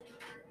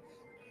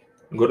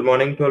Good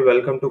morning to all.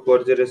 Welcome to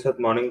Core Research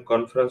morning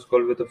conference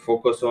call with a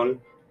focus on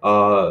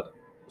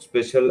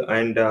special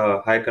and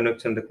high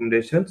connection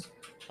recommendations.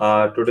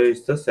 Today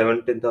is the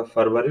 17th of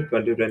February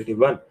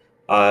 2021.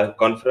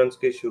 Conference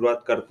की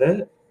शुरुआत करते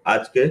हैं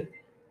आज के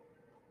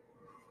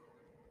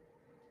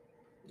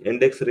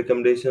index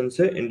recommendation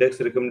से।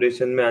 Index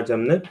recommendation में आज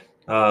हमने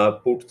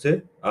पुट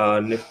से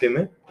निफ्टी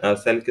में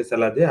सेल की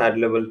सलाह दी। हायर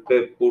लेवल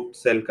पे पुट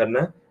सेल करना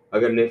है।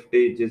 अगर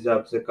निफ्टी जिस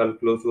हिसाब से कल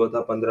क्लोज हुआ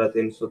था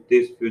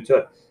 15,330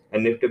 फ्यूचर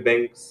एंड निफ्टी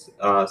बैंक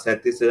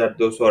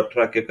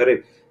 37,218 के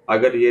करीब,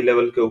 अगर ये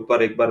लेवल के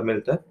ऊपर एक बार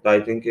मिलता है तो आई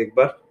थिंक एक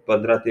बार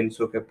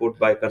 15,300 के पुट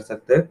बाय कर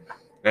सकते हैं।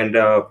 एंड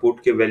पुट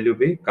की वैल्यू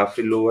भी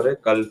काफी लोअर है।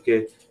 कल के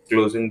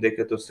क्लोजिंग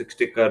देखे तो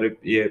 60 करीब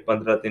ये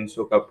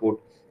 15,300 का पुट,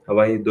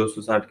 वही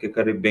 260 के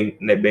करीब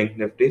बैंक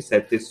निफ्टी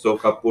 3700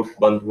 का पुट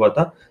बंद हुआ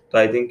था। तो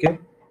आई थिंक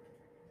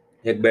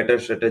एक बेटर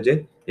स्ट्रेटेजी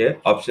ये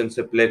ऑप्शन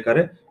से प्ले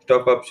करें।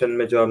 स्टॉक ऑप्शन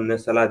में जो हमने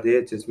सलाह दी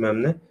है, जिसमें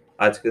हमने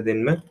आज के दिन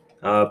में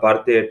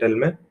भारतीय एयरटेल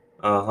में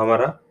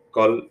हमारा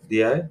कॉल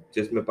दिया है,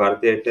 जिसमें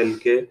भारतीय एयरटेल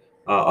के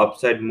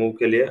अपसाइड मूव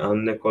के लिए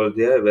हमने कॉल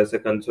दिया है। वैसे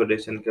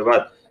कंसोलिडेशन के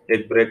बाद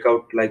एक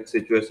ब्रेकआउट लाइक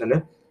सिचुएशन है।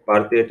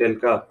 भारतीय एयरटेल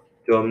का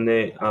जो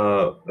हमने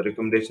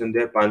रिकमेंडेशन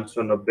दिया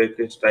 590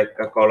 के स्ट्राइक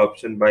का कॉल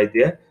ऑप्शन बाय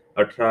दिया है।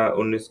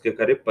 18-19 के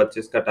करीब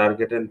 25 का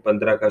टारगेट है,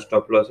 15 का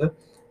स्टॉप लॉस है।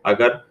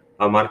 अगर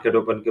मार्केट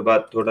ओपन के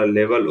बाद थोड़ा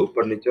लेवल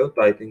ऊपर नीचे हो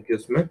तो आई थिंक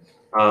उसमें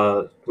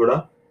थोड़ा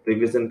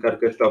रिवीजन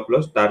करके स्टॉप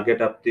लॉस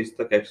टारगेट आप 30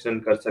 तक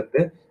एक्सटेंड कर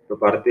सकते हैं। तो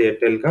भारतीय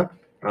एयरटेल का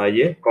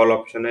ये कॉल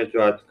ऑप्शन है,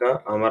 जो आज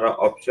का हमारा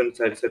ऑप्शन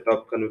साइड से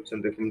टॉप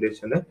कन्विक्शन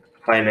रिकमेंडेशन है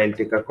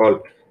 590 का कॉल।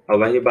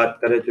 वही बात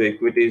करें जो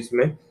इक्विटीज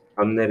में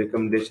हमने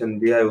रिकमेंडेशन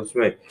दिया है,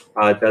 उसमें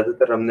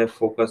ज्यादातर हमने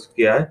फोकस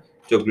किया है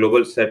जो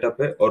ग्लोबल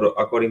सेटअप है और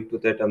अकॉर्डिंग टू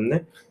दैट हमने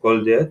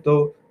कॉल दिया है।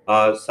 तो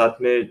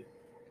साथ में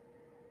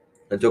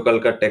जो कल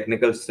का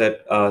टेक्निकल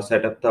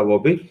सेटअप था वो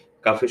भी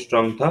काफी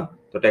स्ट्रांग था।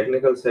 तो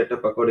टेक्निकल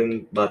सेटअप अकॉर्डिंग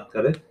बात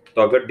करें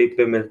तो अगर डीप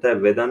पे मिलता है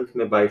वेदांत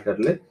में बाय कर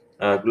ले।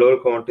 ग्लोबल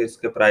कमोडिटीज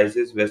के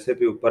प्राइसेस वैसे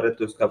भी ऊपर है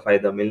तो उसका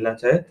फायदा मिलना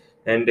चाहिए।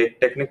 एंड एक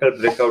टेक्निकल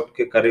ब्रेकआउट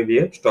के करीब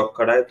ये स्टॉक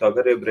खड़ा है, तो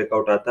अगर ये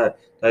ब्रेकआउट आता है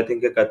तो आई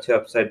थिंक एक अच्छे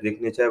अपसाइड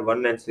दिखनी चाहिए।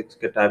 196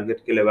 के टारगेट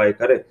के लिए बाय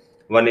करे,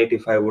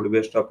 185 वुड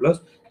बी स्टॉप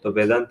लॉस। तो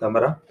वेदांत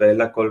हमारा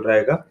पहला कॉल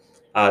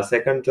रहेगा।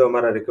 सेकंड जो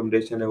हमारा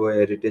रिकमेंडेशन है वो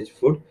हेरिटेज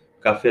फूड,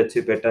 काफी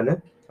अच्छी पैटर्न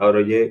है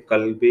और ये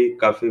कल भी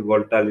काफी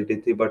वोलेटिलिटी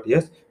थी, बट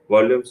यस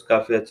वॉल्यूम्स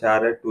काफी अच्छा आ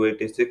रहा है।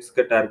 286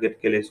 के टारगेट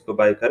के लिए इसको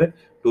बाय करें,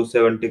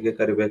 270 के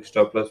करीब एक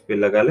स्टॉप लॉस भी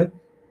लगा ले।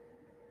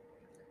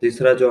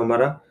 तीसरा जो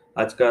हमारा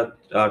आज का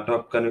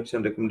टॉप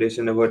कनेक्शन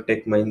रिकमेंडेशन है वो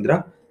टेक महिंद्रा,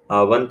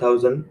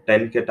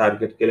 1010 के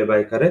टारगेट के लिए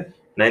बाय करें,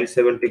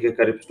 970 के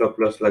करीब स्टॉप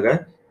लॉस लगाए।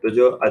 तो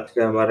जो आज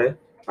के हमारे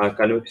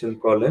कन्विक्शन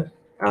कॉल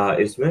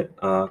है इसमें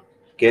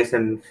केस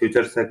एंड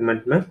फ्यूचर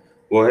सेगमेंट में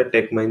वो है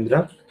take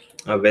Mahindra,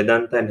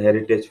 Vedanta and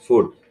heritage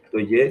food. तो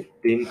ये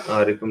तीन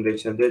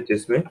रिकमेंडेशन है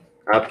जिसमें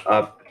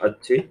आप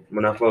अच्छी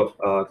मुनाफा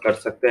कर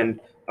सकते हैं।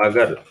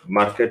 अगर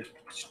मार्केट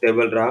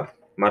स्टेबल रहा,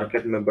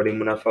 मार्केट में बड़ी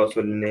मुनाफा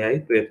वसूली नहीं आई,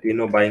 तो ये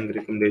तीनों बाइंग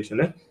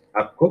रिकमेंडेशन है,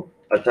 आपको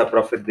अच्छा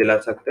प्रॉफिट दिला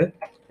सकते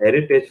हैं।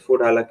 हेरिटेज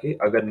फूड हालांकि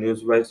अगर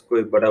न्यूज वाइज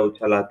कोई बड़ा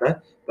उछाल आता है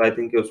तो आई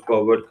थिंक उसको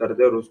अवॉइड कर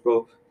दे, और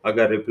उसको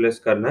अगर रिप्लेस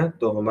करना है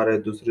तो हमारे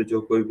दूसरे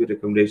जो कोई भी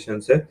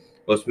रिकमेंडेशन है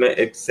उसमें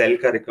एक सेल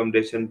का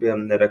रिकमेंडेशन भी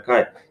हमने रखा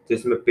है,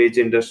 जिसमें पेज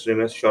इंडस्ट्री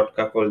में शॉर्ट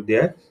का कॉल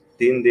दिया है।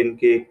 3 दिन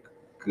की एक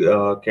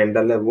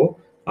कैंडल है, वो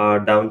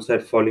डाउन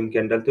साइड फॉलिंग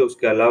कैंडल थे।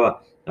 उसके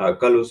अलावा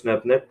कल उसने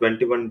अपने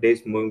 21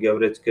 डेज मूविंग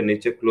एवरेज के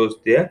नीचे क्लोज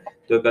दिया,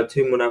 तो एक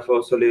अच्छी मुनाफा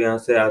वसूली यहाँ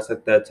से आ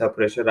सकता है, अच्छा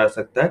प्रेशर आ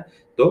सकता है।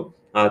 तो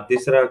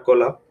तीसरा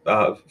कॉल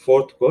आप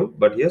fourth call,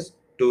 but yes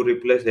to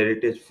replace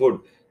heritage food,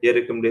 ये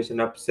रिकमेंडेशन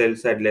आप सेल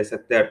साइड ले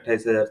सकते हैं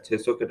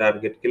 28,600 के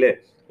टारगेट के लिए,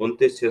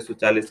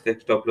 29,640 का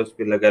स्टॉप लॉस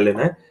भी लगा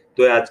लेना है।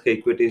 तो आज के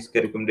इक्विटीज के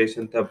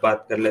रिकमेंडेशन था।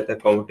 बात कर लेते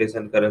हैं कमोडिटीज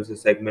एंड करेंसी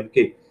सेगमेंट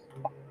की।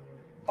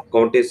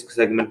 कमोडिटीज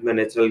सेगमेंट में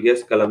नेचुरल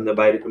गैस कल हमने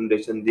बाय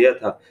रिकमेंडेशन दिया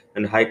था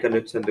एंड हाई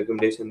कन्विक्शन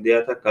रिकमेंडेशन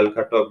दिया था। कल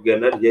का टॉप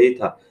गेनर यही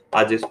था,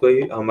 आज इसको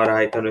ही हमारा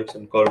हाई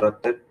कन्विक्शन कॉल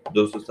रखते हैं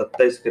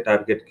 227 के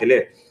टारगेट के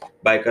लिए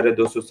बाय करे,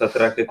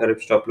 217 के करीब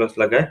स्टॉप लॉस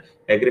लगाए।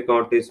 एग्री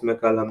कमोडिटीज में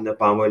कल हमने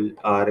पाम ऑयल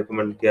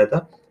रिकमेंड किया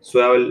था।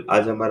 सोया ऑयल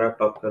आज हमारा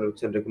टॉप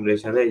कन्विक्शन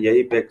रिकमेंडेशन है,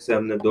 यही पैक से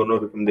हमने दोनों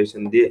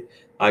रिकमेंडेशन दिए।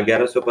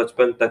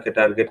 1155 तक के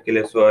टारगेट के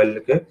लिए सोया ऑयल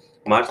के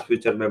मार्च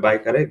फ्यूचर में बाय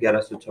करें,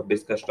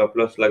 1126 का स्टॉप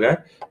लॉस लगाए।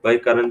 वही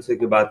करेंसी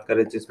की बात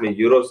करें जिसमें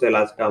यूरो सेल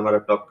आज का हमारा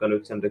टॉप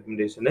कन्विक्शन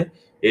रिकमेंडेशन है,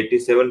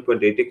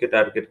 87.80 के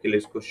टारगेट के लिए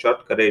इसको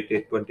शॉर्ट करे,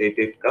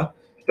 88.88 का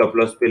स्टॉप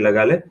लॉस भी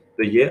लगा ले।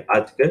 तो ये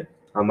आज के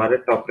हमारे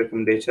top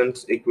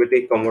recommendations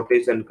equity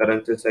commodities and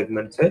currency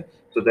segments है।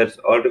 So that's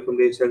all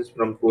recommendations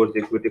from Core's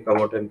equity,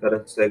 commodity and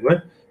currency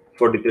segment.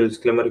 For detailed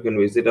disclaimer, you can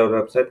visit our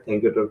website.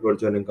 Thank you for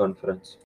joining conference.